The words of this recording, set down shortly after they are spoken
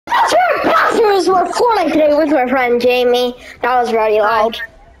was more Fortnite today with my friend Jamie. That was very loud.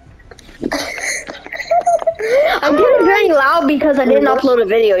 I'm getting very loud because I didn't upload a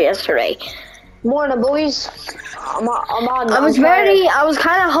video yesterday. Morning, boys. I'm on. I was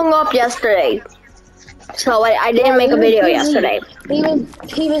kind of hung up yesterday, so I didn't make a video yesterday.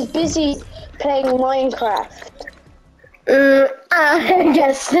 He was busy playing Minecraft. I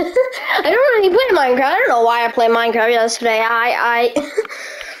guess. I don't really play Minecraft. I don't know why I played Minecraft yesterday.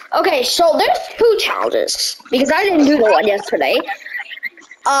 Okay, so there's 2 challenges because I didn't do the one yesterday.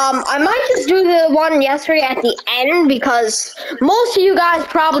 I might just do the one yesterday at the end because most of you guys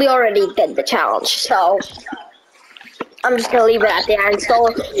probably already did the challenge, so I'm just gonna leave it at the end.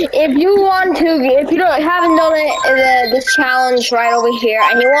 So if you haven't done it, this challenge right over here,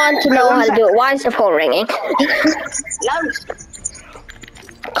 and you want to know how to do it, why is the phone ringing?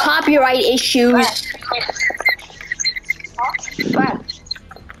 Copyright issues.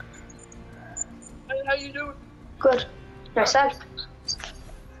 How you doing? Good. Yourself?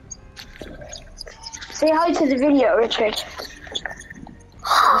 Say hi to the video, Richard.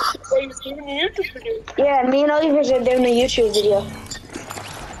 Yeah, me and Oliver are doing a YouTube video.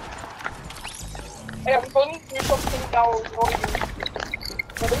 Hey, I'm going to do something now.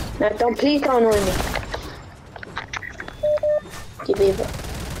 No, please don't annoy me. You beaver.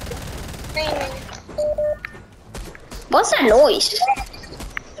 What's that noise?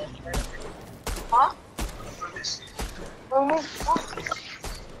 Huh?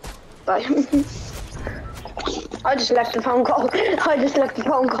 Bye. I just left the phone call. I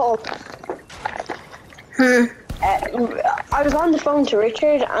was on the phone to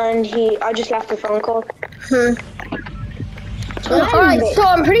Richard, and I just left the phone call. Alright, so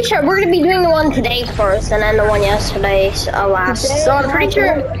I'm pretty sure we're gonna be doing the one today first, and then the one yesterday last. So I'm pretty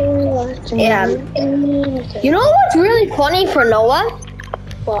sure. Yeah. You know what's really funny for Noah?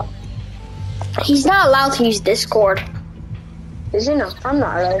 What? He's not allowed to use Discord. Is he not? I'm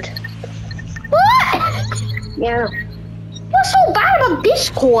not allowed. What? Yeah. What's so bad about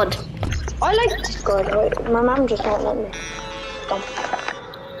Discord? I like Discord. My mom just won't let me.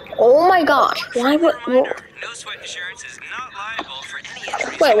 Oh my god. Why would... No sweat insurance is not liable for any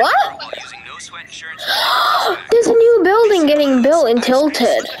injuries. Wait, what? While using no sweat insurance. There's a new building getting built in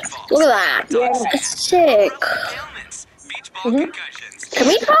Tilted. Look at that. Yeah. It's sick. Ailments, beach ball concussions. Can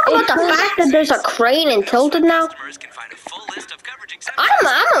we talk about the fact that there's a crane in Tilted now? Customers can find a full list of coverage exemptions.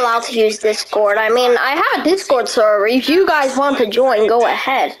 I'm allowed to use Discord. I mean, I have a Discord server. If you guys want to join, go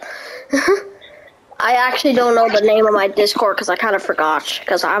ahead. I actually don't know the name of my Discord because I kind of forgot.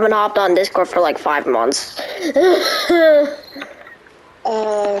 Because I haven't hopped on Discord for like 5 months. Wait,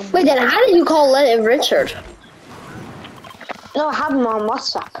 then how did you call Richard? No, I have him on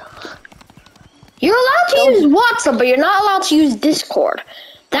WhatsApp. You're allowed to use WhatsApp, but you're not allowed to use Discord.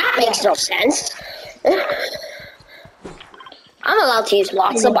 That makes no sense. I'm allowed to use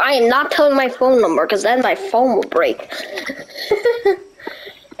WhatsApp. I am not telling my phone number because then my phone will break.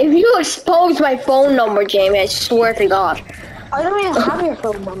 If you expose my phone number, Jamie, I swear to God. I don't even have your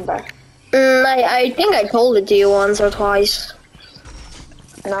phone number. I think I told it to you once or twice.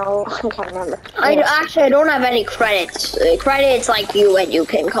 No, I can't remember. I don't have any credits. Credits like you, and you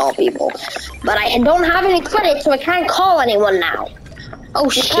can call people. But I don't have any credits, so I can't call anyone now. Oh,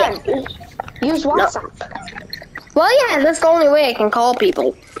 You shit. can. Use WhatsApp. Well, yeah, that's the only way I can call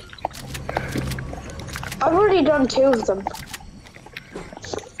people. I've already done 2 of them.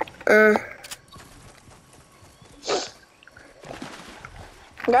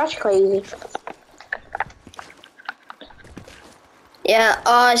 That's crazy. Yeah,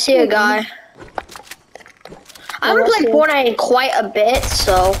 I see a guy. I haven't played Fortnite quite a bit,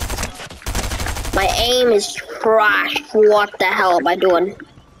 so my aim is trash. What the hell am I doing?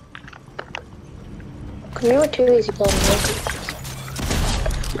 You were too easy playing.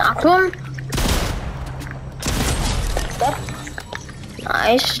 Knocked him? Yep.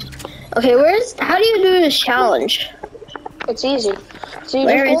 Nice. Okay, how do you do this challenge? It's easy. So you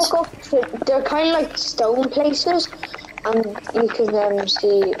just walk up to, they're kind of like stone places, and you can then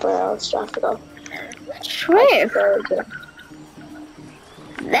see where else you have to go. Where?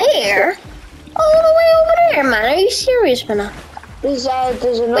 There? All the way over there, man. Are you serious, man? There's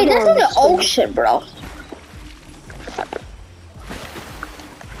another Wait, that's one. in the ocean, bro.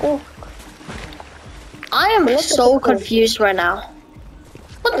 Oh. I am so confused right now.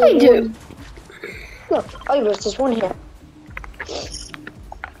 What do we do? Look, there's one here.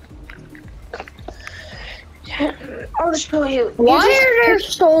 I'll show you. Why are there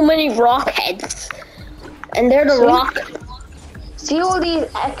so many rock heads? And they're the rock. See all these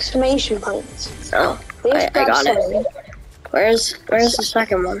exclamation points? Oh, I got it. Where's the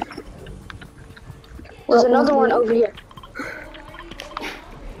second one? There's another one over here.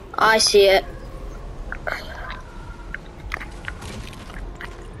 I see it.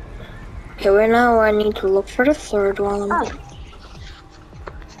 Okay, right now I need to look for the third one.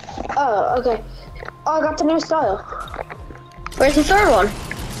 Oh, okay. Oh, I got the new style. Where's the third one?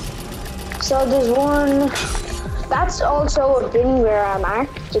 So there's one. That's also a bin where I'm at.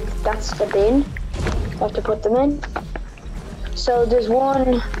 That's the bin. I have to put them in. So there's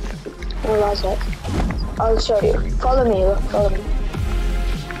one. Where was it? I'll show you. Follow me. Look, follow me.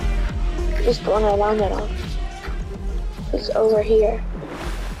 This one I landed on. It's over here.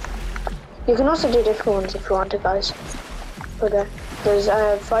 You can also do different ones if you want to, guys. But there's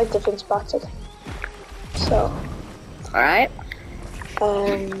 5 different spots, I think. So. Alright.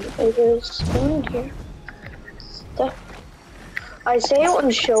 It is one here. I say it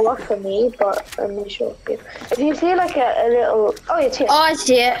wouldn't show up for me, but it may show up for you. If you feel like a little... Oh, it's here. Oh, I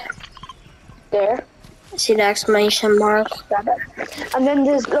see it. There. I see the exclamation mark. Grab it. And then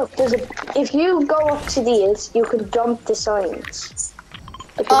there's if you go up to these, you can dump the signs.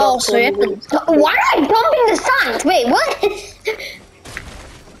 Oh, so you have to... Why am I dumping the signs? Wait, what?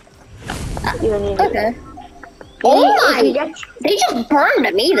 You don't need okay. it. Oh my! They just burned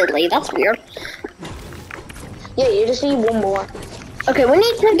immediately. That's weird. Yeah, you just need one more. Okay, we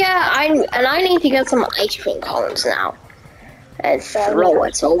need to get... I need to get some ice cream cones now. And throw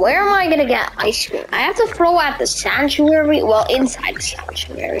it. So where am I gonna get ice cream? I have to throw at the sanctuary. Well, inside the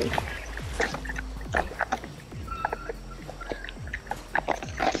sanctuary.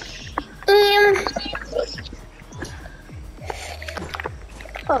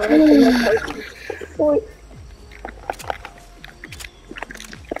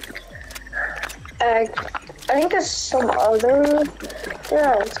 I think there's some other.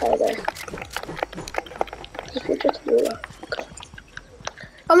 Yeah, outside there.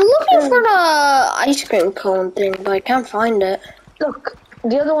 I'm looking for the ice cream cone thing, but I can't find it. Look,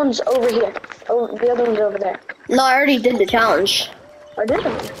 the other one's over here. Oh, the other one's over there. No, I already did the challenge. I did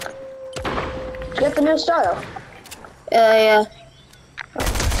it. Did you get the new style? Yeah.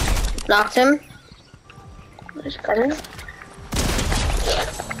 Knocked him. He's coming.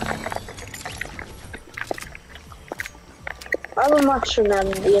 I've been watching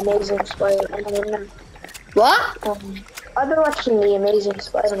The Amazing Spider-Man. What? I've been watching The Amazing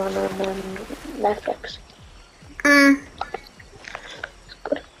Spider-Man on Netflix.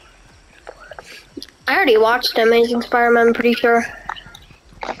 I already watched The Amazing Spider-Man, I'm pretty sure.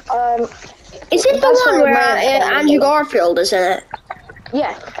 Is it the one where Andrew Garfield is in it?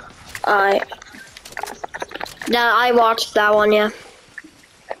 Yeah. Yeah, I watched that one, yeah.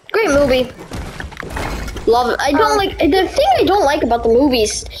 Great movie. Love it. I don't like the thing I don't like about the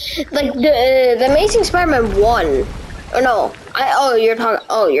movies, like the Amazing Spider-Man 1. Or no, you're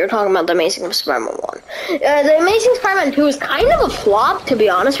talking about the Amazing Spider-Man 1. The Amazing Spider-Man 2 is kind of a flop, to be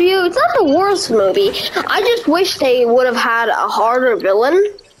honest with you. It's not the worst movie. I just wish they would have had a harder villain.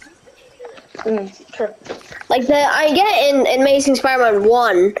 Sure. Like I get in Amazing Spider-Man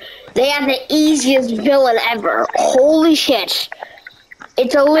 1, they had the easiest villain ever. Holy shit.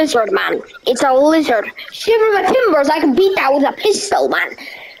 It's a lizard, man. It's a lizard. Shiver my timbers, I can beat that with a pistol, man.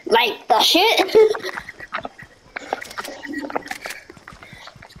 Like, the shit.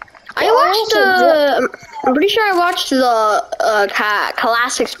 I'm pretty sure I watched the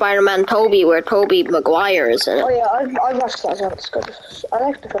classic Spider-Man Tobey, where Tobey Maguire is in it. Oh yeah, I watched that as well. It's good. I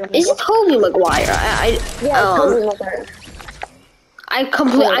like the film. Is it Tobey Maguire? Yeah, Tobey Maguire.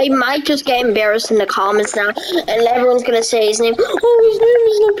 I might just get embarrassed in the comments now, and everyone's gonna say his name. Oh, his name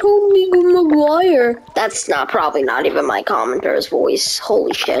is not Tobey Maguire. That's probably not even my commenter's voice.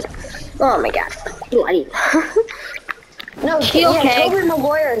 Holy shit! Oh my god! Bloody. No, okay. Tobey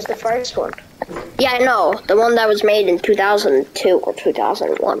Maguire is the first one. Yeah, I know. The one that was made in 2002 or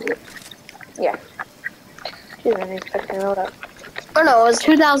 2001. Yeah. I didn't expect to know that. Oh no, it was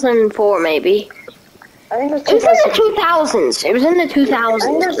 2004 maybe. I think it was in the 2000s. It was in the 2000s. I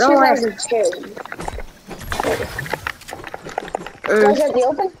think it was 2002. Was it the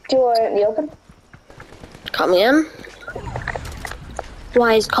open? Do you want it in the open? Come in.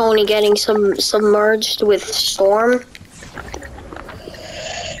 Why is Coney getting submerged with storm?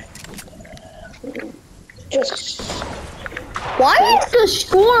 Why is the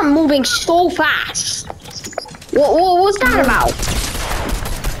storm moving so fast? What's that about?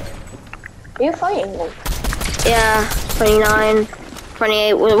 Are you fighting them? Yeah, 29,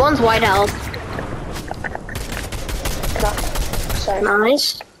 28. Well, one's white health. No. Sorry.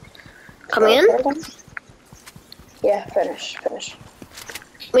 Nice. Come in. Yeah, finish.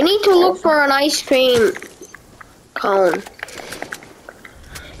 We need to look for an ice cream cone.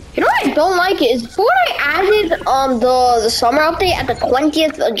 You know what I I don't like it is Fortnite added the summer update at the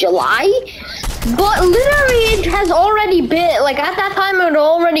 20th of July, but literally it has already been like at that time it had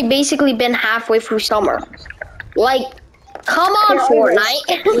already basically been halfway through summer. Like, come on,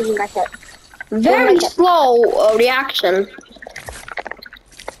 Fortnite. Very slow reaction.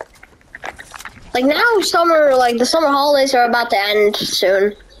 Like now, the summer holidays are about to end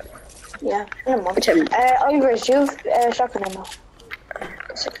soon. Yeah, in a month. Ivers, you've shotgun ammo.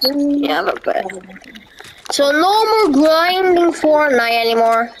 Yeah, but so no more grinding Fortnite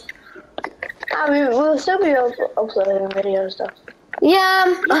anymore. We'll still be uploading videos though.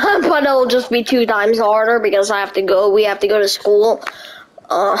 Yeah, but it'll just be 2 times harder because we have to go to school.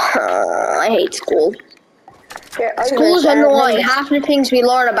 I hate school. Here, School is annoying. Half the things we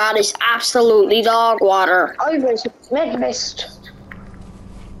learn about is absolutely dog water. Ivers, med mist.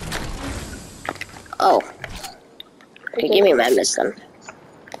 Oh. Okay, give me med mist then.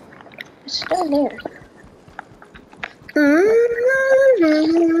 It's still there.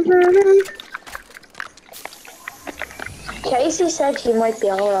 Casey said he might be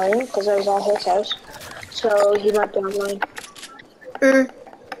online because I was at his house, so he might be online.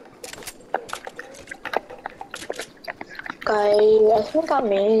 Guy, I think I'm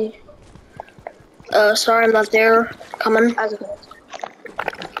me. Sorry, I'm not there. Coming. As good.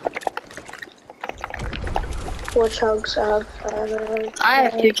 4 chugs of. I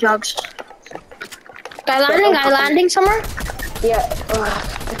have 2 chugs. Guy landing somewhere? Yeah.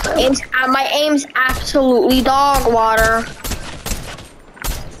 My aim's absolutely dog water.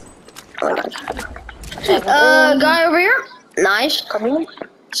 Oh my god. Guy over here. Nice. Coming.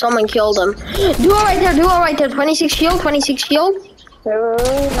 Someone killed him. Do it right there. 26 shield, 26 shield.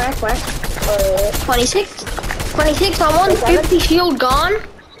 Mark. 26. 26 on one, 50 shield gone.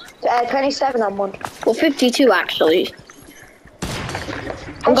 27 on one. Well, 52 actually.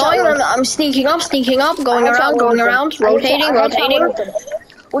 I'm sneaking up, going around, rotating.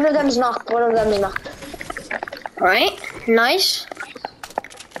 One of them's knocked. Alright, nice.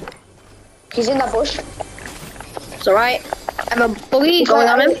 He's in that bush. It's alright. I have a boogie going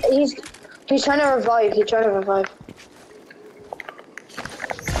on him. He's trying to revive.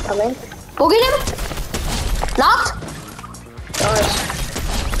 Come in. Boogie him. Knocked. Nice.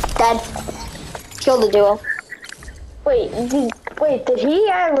 Dead. Killed the duo. Wait, did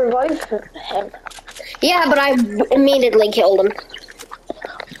he revive him? Yeah, but I immediately killed him.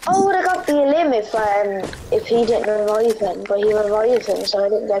 Oh, I got the elim if he didn't revive him, but he revived him, so I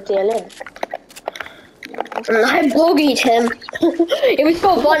didn't get the elim. I boogied him. It was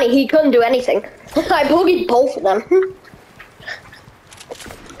so funny, he couldn't do anything. I boogied both of them.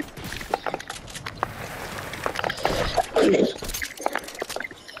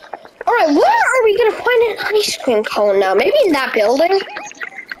 Alright, where are we gonna find an ice cream cone now? Maybe in that building?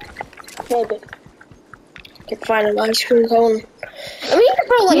 Maybe. Can find an ice cream cone. I mean,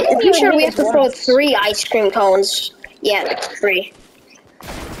 I'm pretty sure we have to throw 3 ice cream cones. Yeah, 3.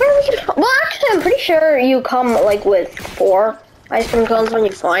 Well, actually, I'm pretty sure you come like with 4 ice cream cones when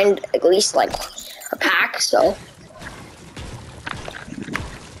you find at least like a pack. So,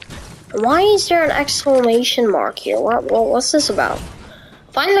 why is there an exclamation mark here? What's this about?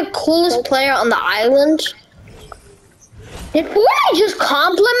 Find the coolest player on the island. Did Fortnite just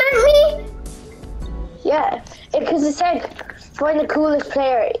compliment me? Yeah, because it said find the coolest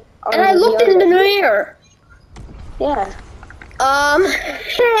player. And I looked in the mirror. Yeah.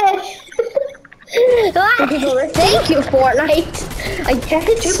 Thank you, Fortnite. I guess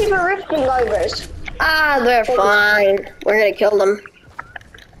 2 people rifting Ivers. Ah, they're fine. We're gonna kill them.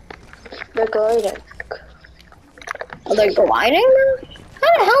 They're gliding. Are they gliding now? How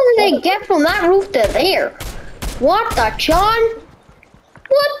the hell did they get from that roof to there? What the John?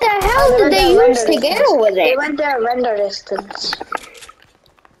 What the hell did they use to get over there? They went their render distance.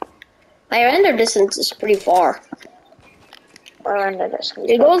 My render distance is pretty far. Or render distance.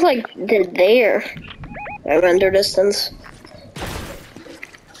 It goes like to there. My render distance.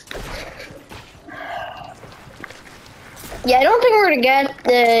 Yeah, I don't think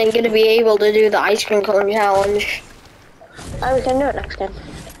we're gonna be able to do the ice cream cone challenge. Oh, we can do it next time.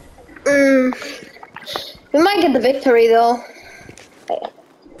 We might get the victory though. Yeah.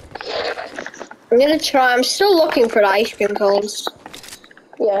 I'm gonna try. I'm still looking for the ice cream cones.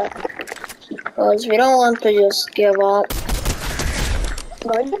 Yeah. Because we don't want to just give up.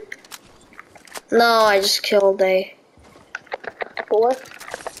 Good? No, I just killed a... 4?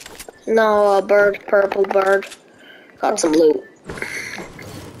 No, a bird, purple bird. Got some loot.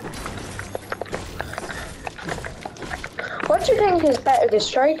 What do you think is better, the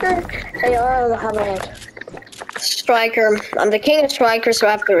striker, AR, or the hammerhead? striker. I'm the king of strikers, so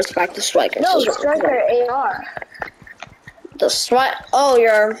I have to respect the strikers. No, striker AR. The strike. Oh,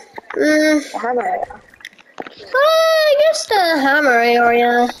 you're. Hammer AR. I guess the hammer AR,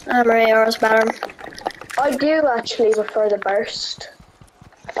 yeah. Hammer AR is better. I do actually prefer the burst.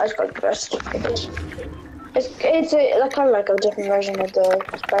 I just got the burst. It's like kind of like a different version of the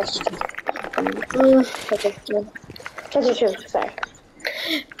burst. 22, sorry.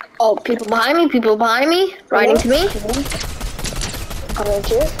 Oh, people behind me, riding to me. Coming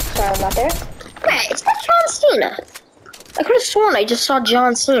to you. Sorry, I'm not there. Wait, it's not John Cena. I could have sworn I just saw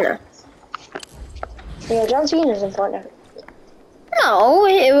John Cena. Yeah, John Cena's in Fortnite. No,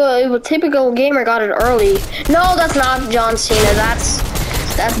 it was typical gamer got it early. No, that's not John Cena.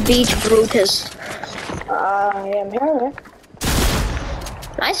 That's Beach Brutus. Yeah, I'm here.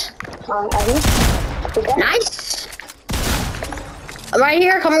 Nice. Okay. Nice. I'm right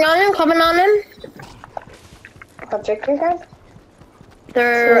here, coming on him. Got victory card?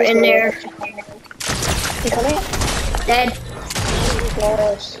 They're in there. You coming? Dead.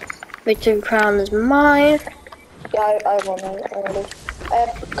 Yes. Victory crown is mine. Yeah, I won it already.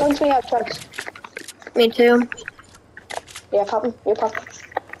 Come to me out twice. Me too. Yeah, pop him. You pop him.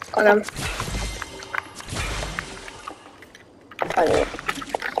 Okay. I knew it.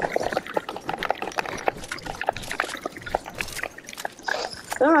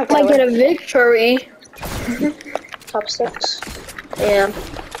 Might get a victory. Top 6. Yeah.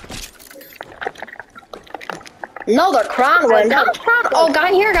 Another crown win. How much crown? Oh,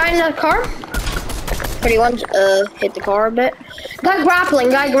 guy here, guy in that car. 31, hit the car a bit. Guy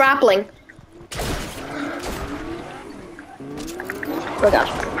grappling. Oh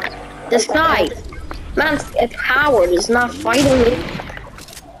gosh. This guy. Man, a coward is not fighting me.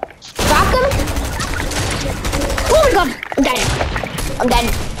 Drop him? Oh my god, I'm dead.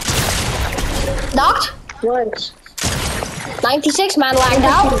 Knocked? Nice. 96, man lagged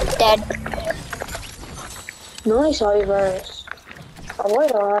out. Dead. Nice, Ivers. Oh,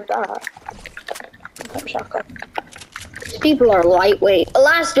 wait, I have that. I'm shotgun. People are lightweight.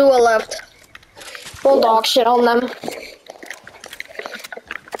 Last duel left. Bulldog shit on them.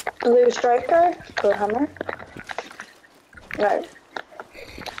 Blue striker, blue hammer. Right.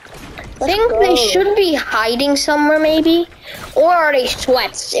 Think they should be hiding somewhere, maybe? Or are they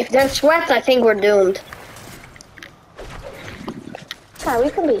sweats? If they're sweats, I think we're doomed. Yeah, we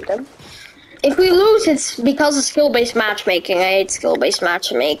can beat them. If we lose, it's because of skill-based matchmaking. I hate skill-based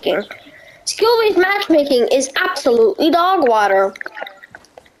matchmaking. Skill-based matchmaking is absolutely dog water.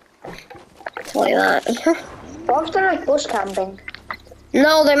 Like that. What if they're like bush camping?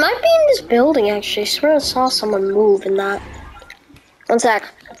 No, they might be in this building, actually. I swear I saw someone move in that. One sec.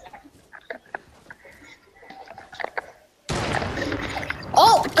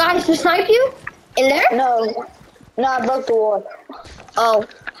 Oh, guys, to snipe you? In there? No, I broke the wall. Oh.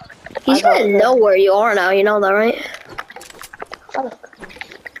 He's gonna know where you are now, you know that, right? Fuck.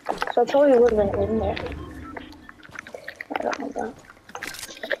 So I probably would have been in there. I don't know that.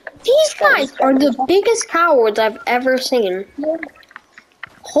 These guys are the biggest cowards I've ever seen.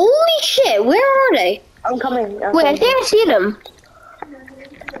 Holy shit, where are they? I'm coming. Wait, I think I see them.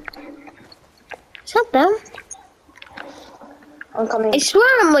 Is that them? I'm coming. I swear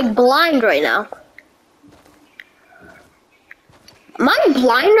I'm like blind right now. Am I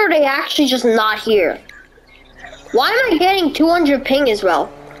blind or are they actually just not here? Why am I getting 200 ping as well?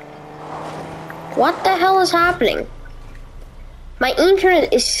 What the hell is happening? My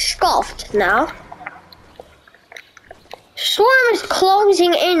internet is scuffed now. Storm is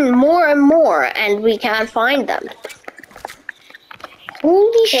closing in more and more and we can't find them.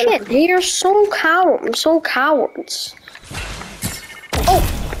 Holy shit, they are so cowards. Oh!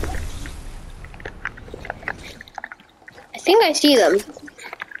 I think I see them.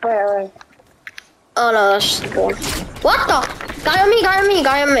 Where? Oh no, that's just one. What the? Guy on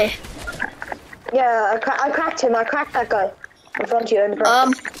me. Yeah, I cracked him. I cracked that guy. In front of you, in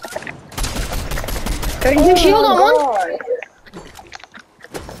front. 32 shield on one.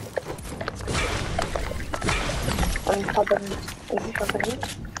 I'm popping.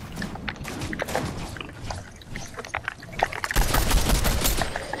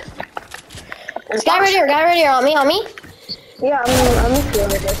 This guy right here, on me. Yeah, I'm with you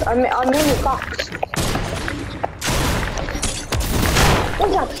with this. I'm in the box.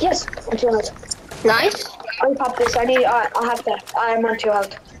 One tap, yes. I'm 2 health. Nice. I'll pop this. I have that. I'm on 2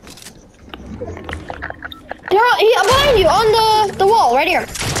 health. I'm behind you on the wall, right here.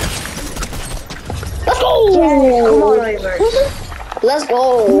 Let's go! Yeah, come on, Ivers. Let's go.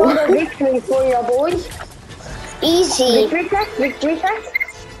 Another victory for your boys. Easy. Victory check?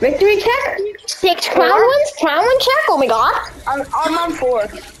 Victory check? 6 crown ones? Crown one check? Oh my god. I'm on 4.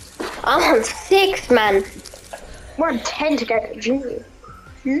 I'm on 6, man. We're on 10 to get it. Jesus.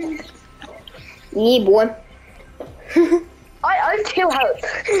 Yeah, boy. I have 2 health.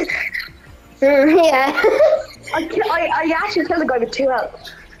 Yeah. I actually killed a guy with 2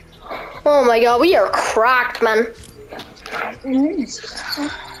 health. Oh my god, we are cracked, man.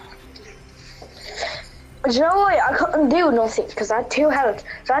 Do you know why I couldn't do nothing? Because I had 2 health.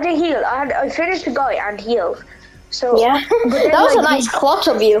 So I had to heal. I finished the guy and healed. So Yeah. then, That was a like, nice clutch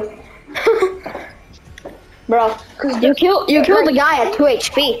of you. Bro, you killed the guy at 2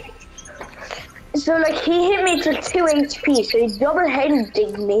 HP. So like he hit me to 2 HP, so he double headed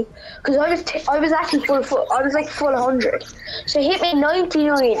me because I was actually I was like full 100. So he hit me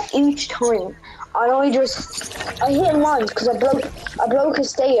 99 each time, and I hit him once because I broke his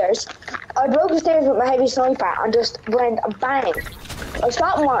stairs. I broke his stairs with my heavy sniper and just went bang. I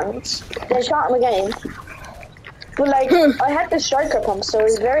shot him once, then shot him again. But like I had the striker pump, so it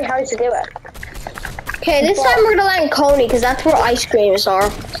was very hard to do it. Okay, this time we're gonna land Coney because that's where ice creams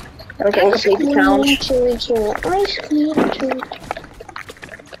are. Okay, complete the challenge. Ice cream.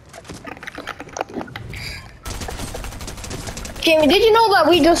 Jamie, did you know that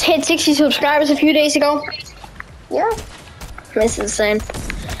we just hit 60 subscribers a few days ago? Yeah. This is insane.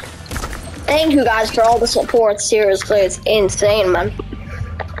 Thank you guys for all the support. Seriously, it's insane, man.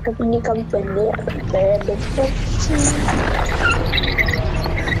 I'm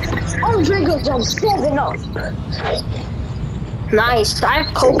drinking some 7-Up. Nice. I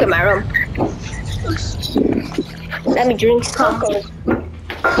have Coke in my room. Let me drink some.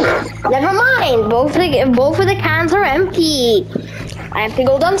 Never mind. Both of the cans are empty. I have to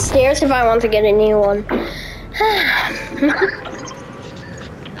go downstairs if I want to get a new one.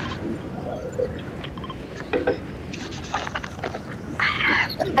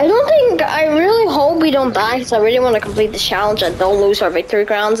 I really hope we don't die because I really want to complete this challenge and don't lose our victory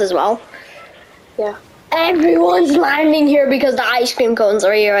crowns as well. Yeah. Everyone's landing here because the ice cream cones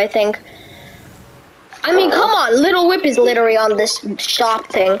are here, I think. I mean, come on. Little Whip is literally on this shop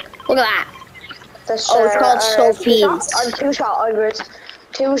thing. Look at that. That's, it's called Sophie's. 2-shot onwards.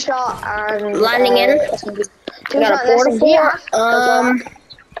 2-shot and... Landing in. We got a 4-4.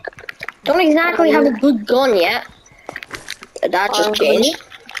 Don't exactly have a good gun yet. That just changed.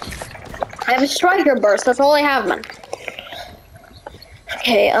 I have a striker burst. That's all I have, man.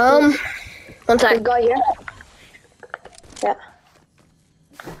 Okay, 1 sec. Guy here. Yeah.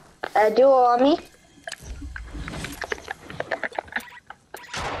 Duo on me.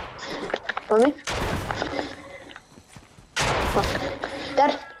 On me. Oh.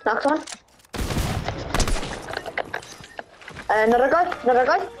 Dead. Knocked one. Another guy.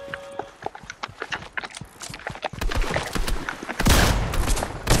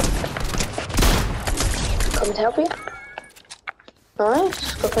 Coming to help you.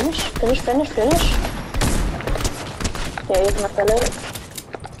 Nice. Go finish. Yeah, you can knock that out.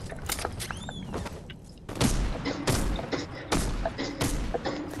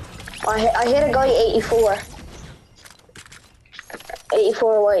 I hit a guy 84.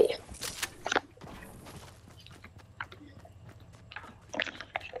 84 white.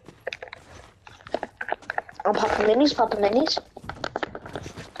 I'm popping minis.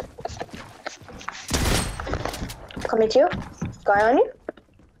 Coming to you. Guy on you.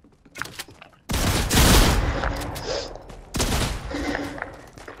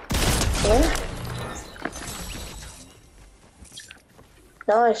 Yeah.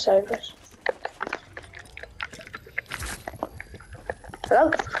 Nice, Cyrus.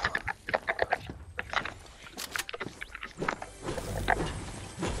 Hello?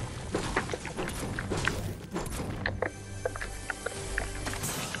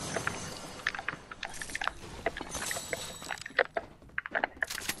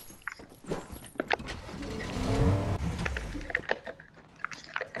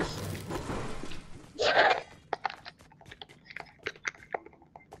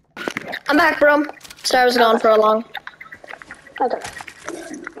 I'm back, bro. Star was gone for a long. Okay.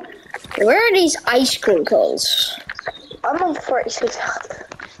 Where are these ice cream cones? I'm on 46 health.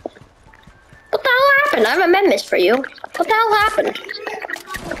 What the hell happened? I have a memories for you. What the hell happened?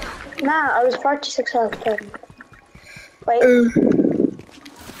 Nah, I was 46 health. Wait.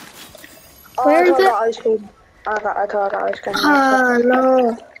 Where is it? Ice cream. I thought I got ice cream.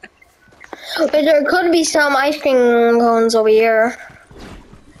 No. But there could be some ice cream cones over here.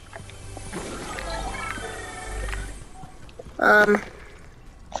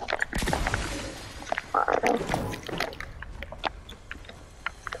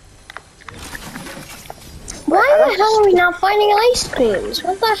 Why the hell are we not finding ice creams?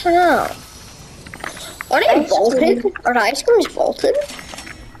 What the hell? Are they bolted? Are the ice creams bolted?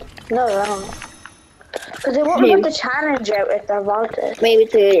 No, no. Because they wouldn't put the challenge out if they're vaulted. Maybe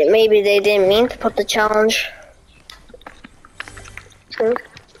they didn't mean to put the challenge. True.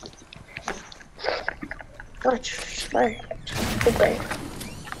 Much. Right. Good day.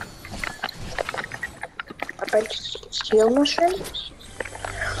 I bet steel mushrooms?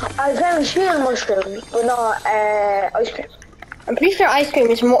 I found steel mushrooms, but not ice cream. I'm pretty sure ice cream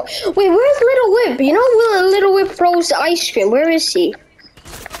is more. Wait, where's Little Whip? You know where Little Whip throws ice cream? Where is he?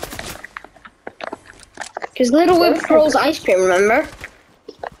 Because Little Whip throws ice cream, remember?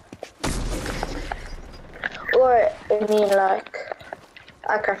 Or, I mean, like,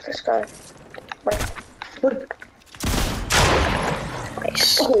 I cracked this guy. Wait.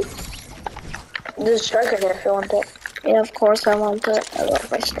 Nice. Oh. There's a striker here if you want it. Yeah, of course I want it. I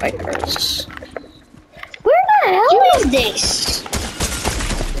love my strikers. Where the hell is this?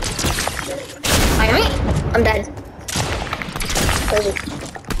 I'm dead. Where is he?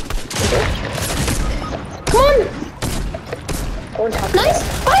 Come on! Go and tap Nice!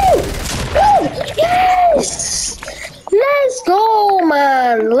 Fire! Go! Yes! Let's go,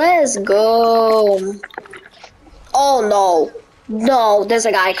 man! Let's go! Oh no. No, there's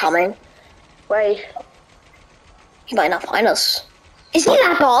a guy coming. Wait. He might not find us. Is he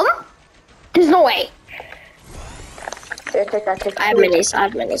that dumb? There's no way. Here, take that. I have minis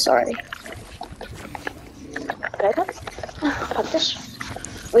already. Pop this.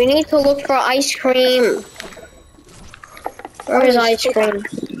 We need to look for ice cream. Where is ice cream?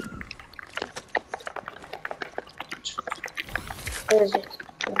 Where is it?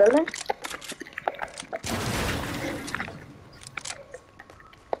 The building?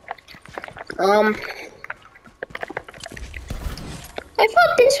 I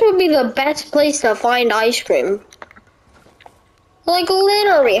thought this would be the best place to find ice cream. Like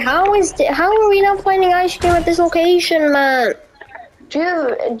literally, how are we not finding ice cream at this location, man?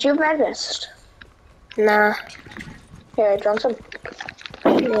 Do you red mist? Nah. Here, drink some.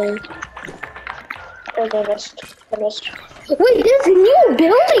 Yeah. Red mist. Wait, there's new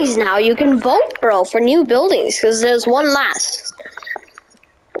buildings now. You can vote, bro, for new buildings because there's one last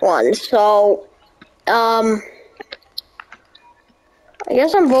one. So, I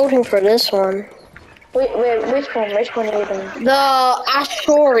guess I'm voting for this one. Wait, which one? Which one are you doing? The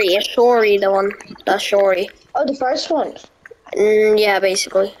Ashori, the one. The Ashori. Oh, the first one? Yeah,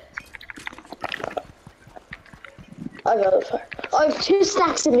 basically. I voted for. I have 2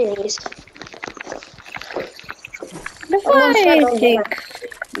 stacks of minis. If I think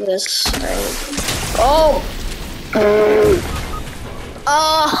this thing. Oh!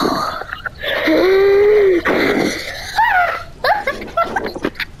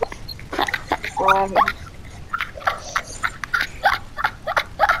 I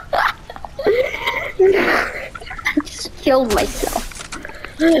just killed myself.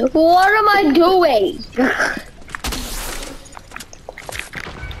 What am I doing?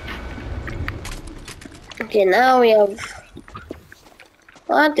 Okay, now we have.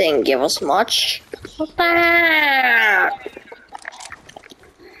 Well, that didn't give us much. What the heck?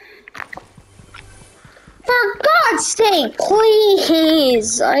 For God's sake,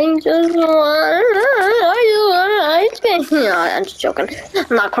 please! I just want ice cream. No, I'm just joking.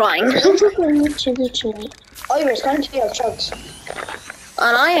 I'm not crying. Oh, you're starting to have chugs.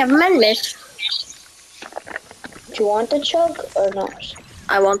 And I have Menmist. Do you want the chug or not?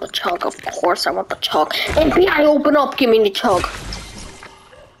 I want the chug, of course I want the chug. FBI, open up, give me the chug.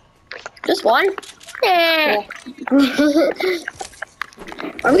 Just one? Yeah.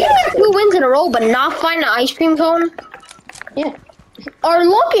 Are we gonna get 2 wins in a row but not find the ice cream cone? Yeah. Our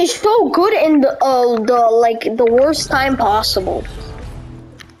luck is so good in the worst time possible.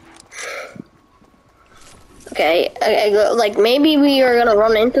 Okay, like maybe we are gonna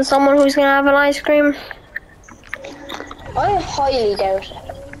run into someone who's gonna have an ice cream. I highly doubt it.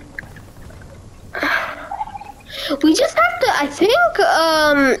 We just have to. I think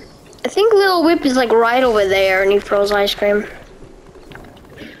Little Whip is like right over there, and he throws ice cream.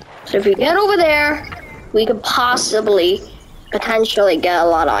 So if we get over there, we could potentially get a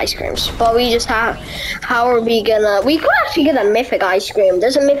lot of ice creams. But we just have. How are we gonna? We could actually get a mythic ice cream.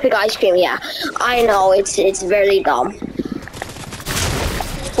 There's a mythic ice cream. Yeah, I know. It's very dumb.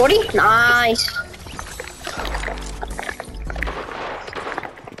 40, nice.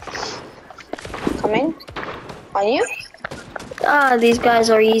 Coming? On you? Ah, these guys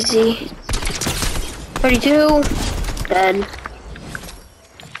are easy. 32, dead.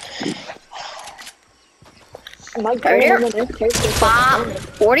 My Right here.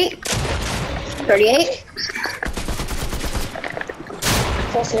 40, 38.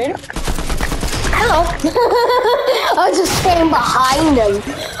 Fascinating. hello. I was just standing behind him.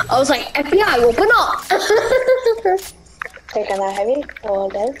 I was like, FBI, open up. Taking that heavy all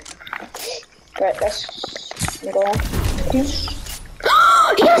day. Right, let's go on. He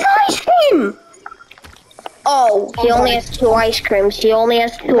has ice cream. Oh, he only has 2 ice creams. He only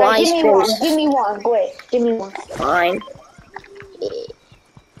has 2 Right, ice creams. Give me one. Wait, give me one. Fine.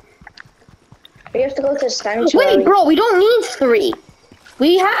 We have to go to the sanctuary. Wait, bro, we don't need 3.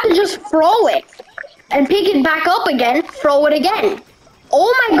 We have to just throw it and pick it back up again, throw it again.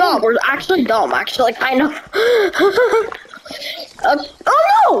 Oh my god, we're actually dumb, actually, kind of. Oh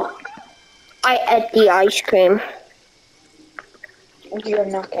no! I ate the ice cream. You're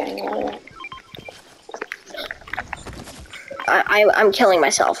not getting it. I'm killing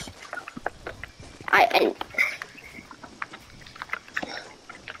myself.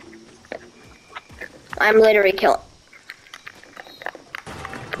 I'm literally killing.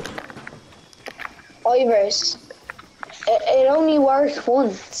 Ivers, it only worked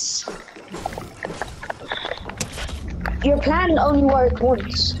once. Your plan only worked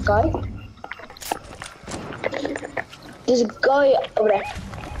once, guy. There's a guy over there.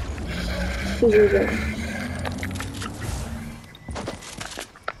 Who's using?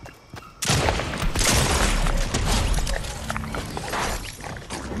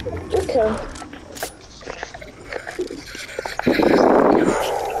 Okay.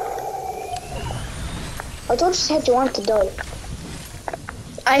 I thought you said you want to die.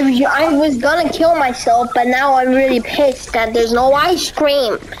 I was gonna kill myself, but now I'm really pissed that there's no ice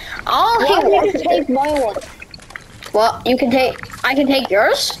cream. I'll Yeah, take my one. Well, I can take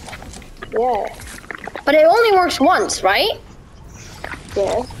yours? Yeah. But it only works once, right?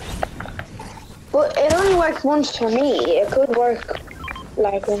 Yeah. But it only works once for me. It could work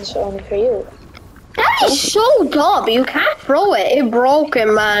like once only for you. That is so dumb. You can't throw it. It's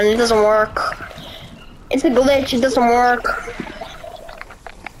broken, man. It doesn't work. It's a glitch. It doesn't work.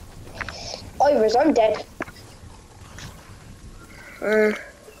 Ivers, I'm dead.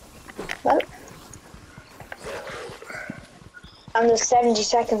 Well. And there's 70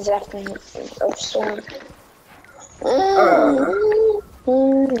 seconds left of storm.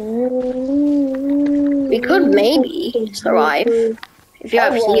 We could maybe survive if you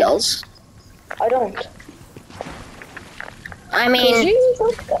have heals. I don't. I mean, See?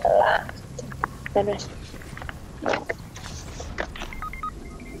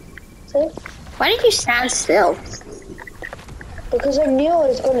 why did you stand still? Because I knew I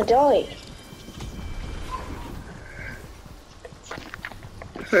was gonna die.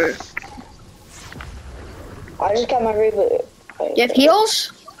 I just got my reboot. You have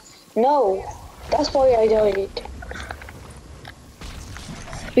heals? No, that's why I died.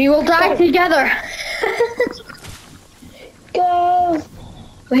 We will die together. Go!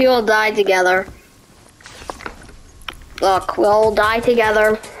 We will die together. Look, we'll die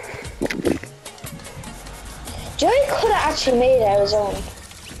together. Joey could have actually made it on his own.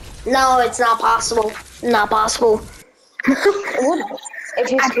 No, it's not possible. Not possible. It would if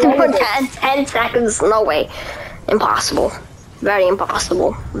you After exploded it. 10 seconds, no way. Impossible. Very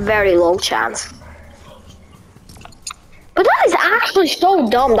impossible. Very low chance. But that is actually so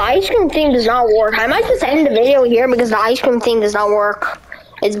dumb. The ice cream thing does not work. I might just end the video here because the ice cream thing does not work.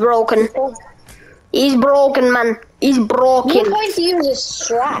 It's broken. He's broken, man. He's broken. You're going to use a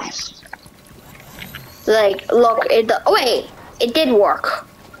strat. Like, look, oh wait, it did work.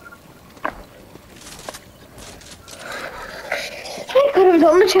 I could have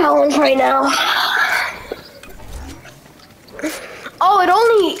done the challenge right now. Oh,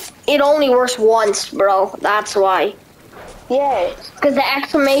 it only works once, bro. That's why. Yeah. Because the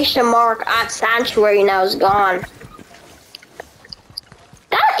exclamation mark at Sanctuary now is gone.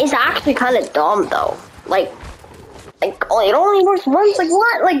 That is actually kind of dumb, though. Like, oh, it only works once. Like,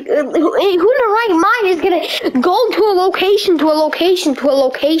 what? Like, who in the right mind is gonna go to a location, to a location, to a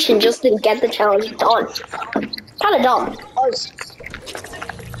location just to get the challenge done? Kind of dumb.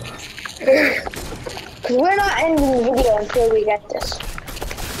 Because we're not ending the video until we get this.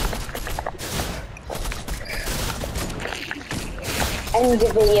 End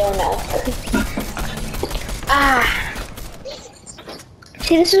the video now.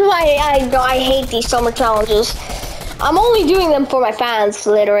 See, this is why I hate these summer challenges. I'm only doing them for my fans,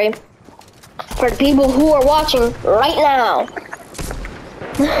 literally. For the people who are watching right now.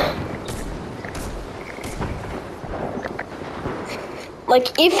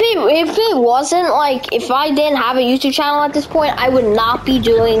 Like, if it wasn't, like, if I didn't have a YouTube channel at this point, I would not be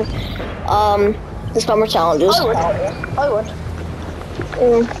doing, the summer challenges. I would.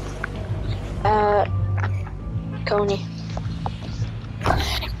 Coney.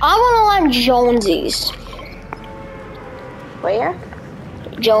 I want to lime Jonesies. Where?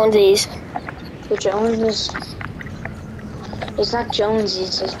 Jonesies. The Joneses. It's not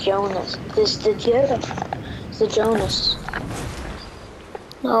Joneses, it's Jonas. It's the Jonas.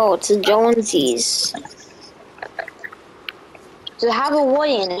 No, it's the Jonesies. Does it have a Y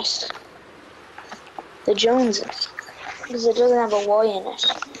in it? The Joneses. Because it doesn't have a Y in it.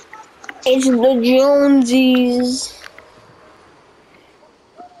 It's the Jonesies.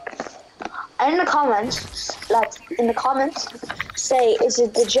 In the comments, say, is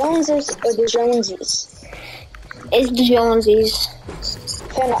it the Joneses or the Jonesies? It's the Jonesies.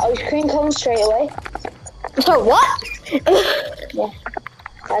 Found the ice cream cone straight away. So what? Yeah.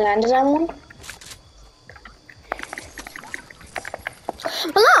 I landed on one.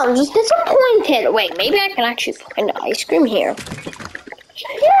 But no, I'm just disappointed. Wait, maybe I can actually find the ice cream here.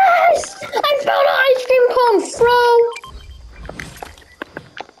 Yes! I found an ice cream cone, bro!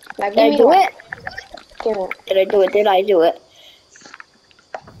 Now, Did I do it? Give me one. Did I do it? Did I do it?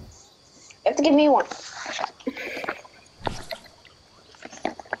 You have to give me one.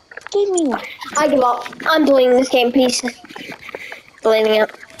 Give me one. I give up. I'm deleting this game piece. Deleting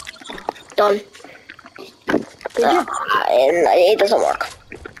it. Done. It doesn't work.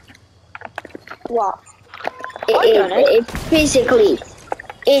 What? It physically.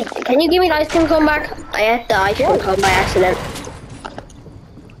 Can you give me the ice cream cone back? I had the ice cream cone by accident.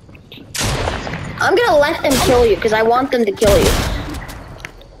 I'm gonna let them kill you because I want them to kill you.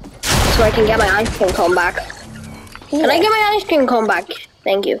 So I can get my ice cream cone back. Can I get my ice cream cone back?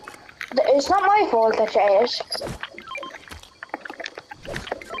 Thank you. It's not my fault that you ate it.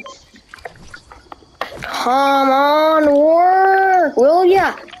 Come on, work, will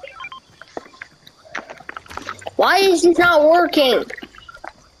ya? Why is this not working?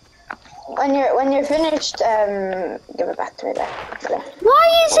 When you're finished, give it back to me there.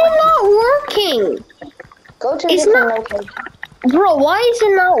 Why is it not working? Go to a It's different not- location. Bro, why is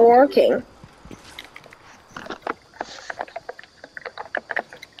it not working?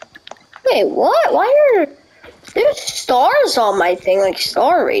 Wait, what? Why are there's stars on my thing, like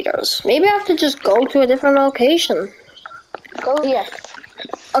star raters? Maybe I have to just go to a different location. Go here.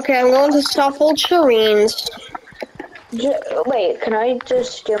 Okay, I'm going to Shuffle Tureens. Wait, can I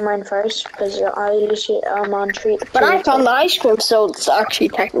just do mine first? Because I'm on treat. But I found the ice cream, so it's actually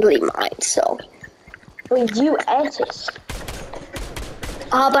technically mine, so. Wait, you ate it?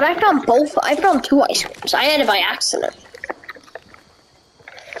 But I found both. I found two ice creams. I had it by accident.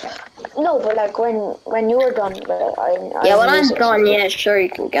 No, but like when you were done, but Yeah, when I'm done, yeah, sure, you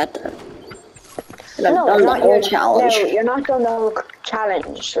can get that. And I've done the whole challenge. No, you're not done the whole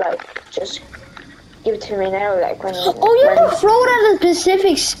challenge. Like, just give it to me now. Like when. Oh, you can throw it at a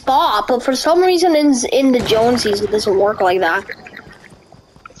specific spot, but for some reason in the Jonesies, it doesn't work like that.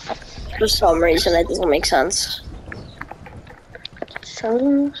 For some reason, it doesn't make sense.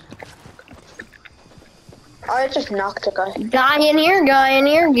 So. Oh, I just knocked a guy. Guy in here, guy in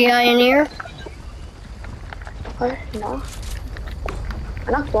here, guy in here. What? No.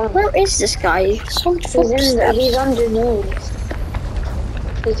 I knocked one. Where is this guy? So much footsteps. He's underneath.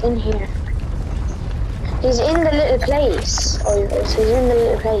 He's in here. He's in the little place. Oh, he's in the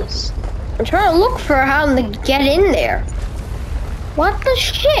little place. I'm trying to look for how to get in there. What the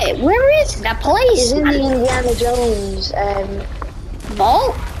shit? Where is that place? He's in the Indiana Jones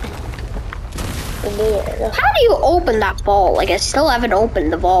vault? in there. How do you open that vault? Like, I still haven't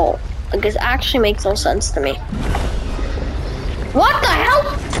opened the vault. Like, it actually makes no sense to me. What the hell?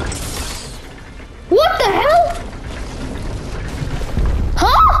 What the hell?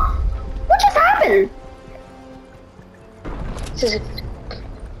 Huh? What just happened?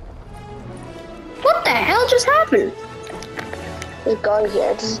 What the hell just happened? There's a guy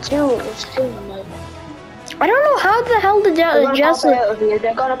here. There's two of them. I don't know how the hell did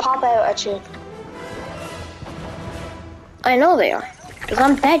They're gonna pop out at you. I know they are. Because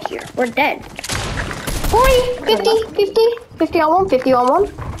I'm dead here. We're dead. 40, 50, 50, 50 on one, 50 on one.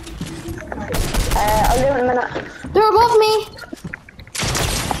 I'll do it in a minute. They're above me.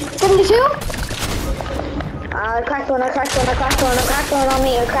 72. I cracked one on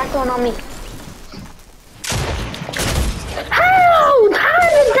me. How? How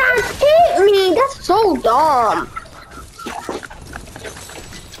did that hit me? That's so dumb.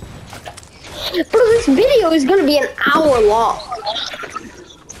 Bro, this video is gonna be an hour long.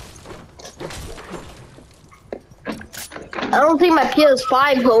 I don't think my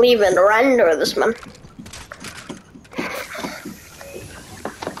PS5 will even render this, man.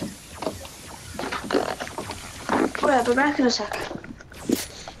 Wait, I'll be back in a sec.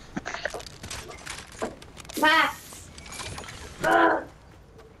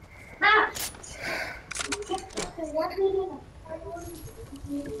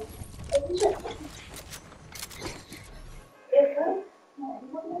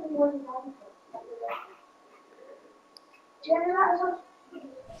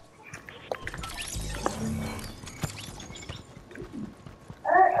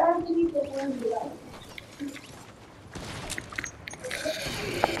 Yeah.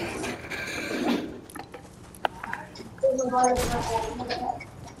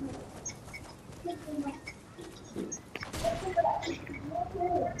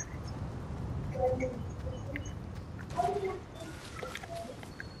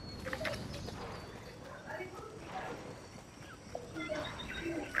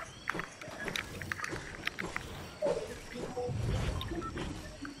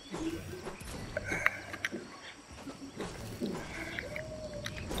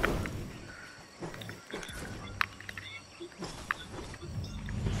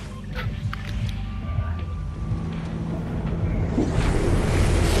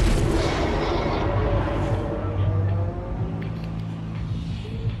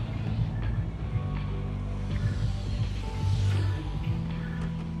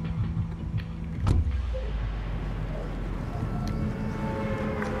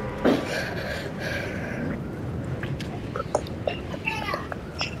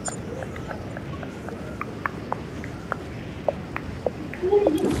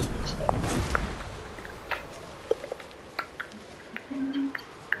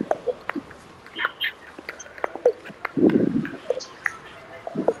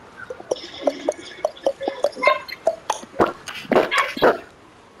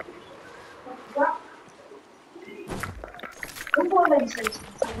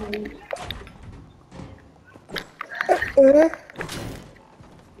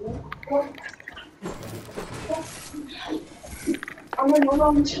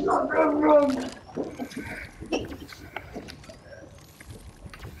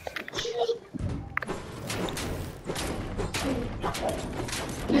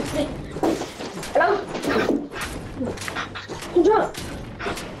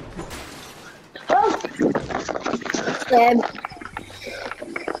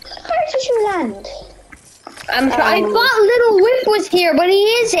 Where did you land? I thought Little Whip was here, but he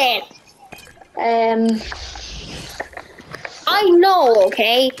isn't. I know,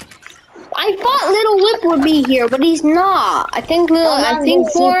 okay? I thought Little Whip would be here, but he's not. I think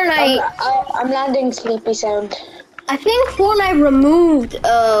Fortnite. I'm landing sleepy sound. I think Fortnite removed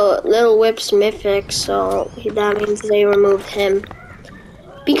Little Whip's mythic, so that means they removed him.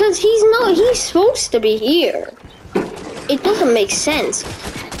 Because he's supposed to be here. It doesn't make sense.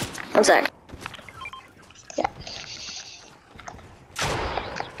 One sec. Yeah.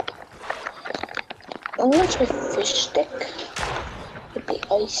 I'm gonna try fish stick with the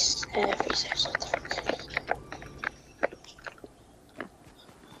ice freezer. So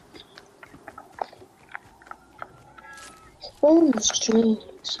oh, the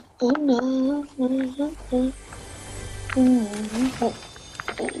strings. Oh no.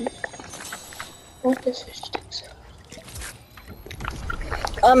 What is fish sticks?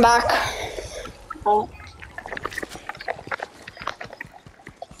 I'm back. Oh.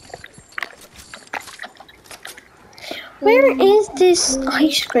 Where is this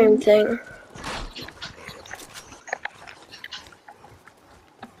ice cream thing?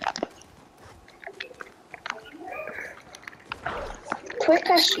 Quick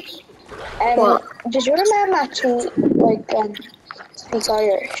question. What? Did you remember Matt to speak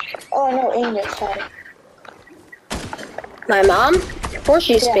Irish? Oh no, English. Sorry. My mom? Of course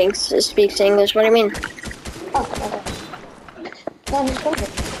she speaks English. What do you mean? Oh, okay. No, I'm just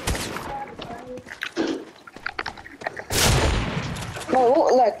wondering. No,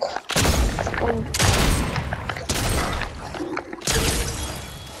 like.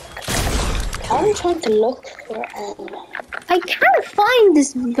 I'm trying to look for I can't find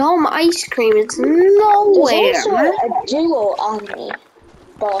this dumb ice cream. It's nowhere. There's also a duo on me,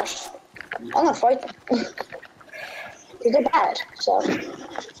 but I'm not fighting. They're bad, so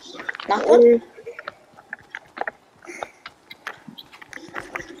not good.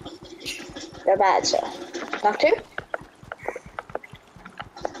 They're bad, so not two.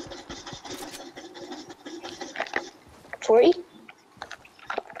 Tori.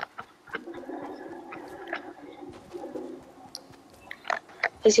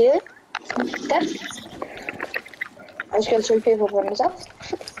 Is he there? Dead? I just killed 3 people by myself.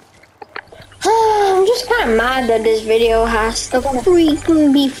 I'm just kind of mad that this video has to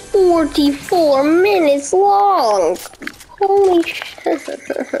freaking be 44 minutes long. Holy shit.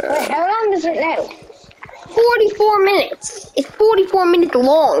 Wait, how long is it now? 44 minutes. It's 44 minutes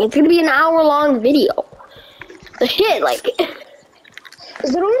long. It's gonna be an hour-long video. The shit, like.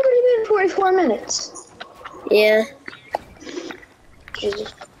 Is it already been 44 minutes? Yeah.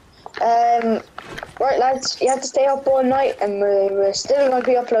 Jesus. Right, lads, you have to stay up all night, and we're still going to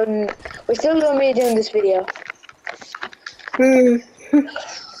be uploading. We're still going to be doing this video.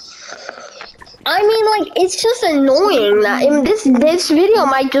 I mean, like, it's just annoying that this video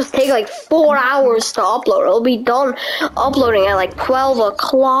might just take like 4 hours to upload. It'll be done uploading at like 12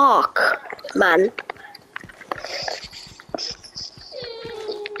 o'clock, man.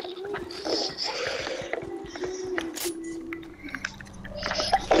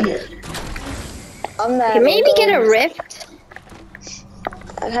 I'm Maybe get a rift.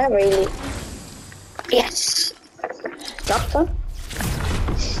 I can't really. Yes. Not fun.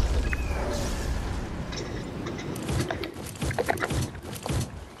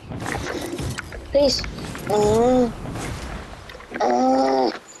 Please.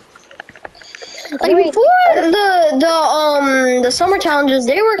 Like before the summer challenges,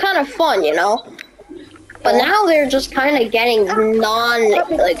 they were kind of fun, you know. But now they're just kind of getting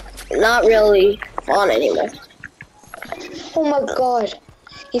not really fun anymore. Oh my god.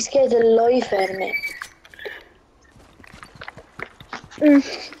 He scared the life out of me.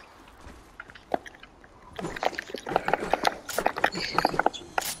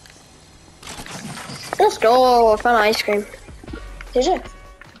 Let's go. I found ice cream. Did you?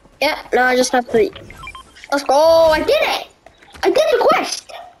 Yeah, now I just have to eat. Let's go. I did it. I did the quest.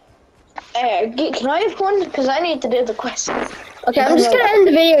 Can I have one? Because I need to do the quest. Okay, I'm just gonna end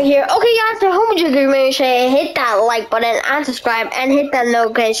the video here. Okay, guys, I hope you agree. Make sure you hit that like button and subscribe and hit that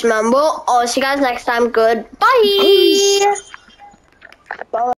notification bell. We'll see you guys next time. Goodbye. Bye.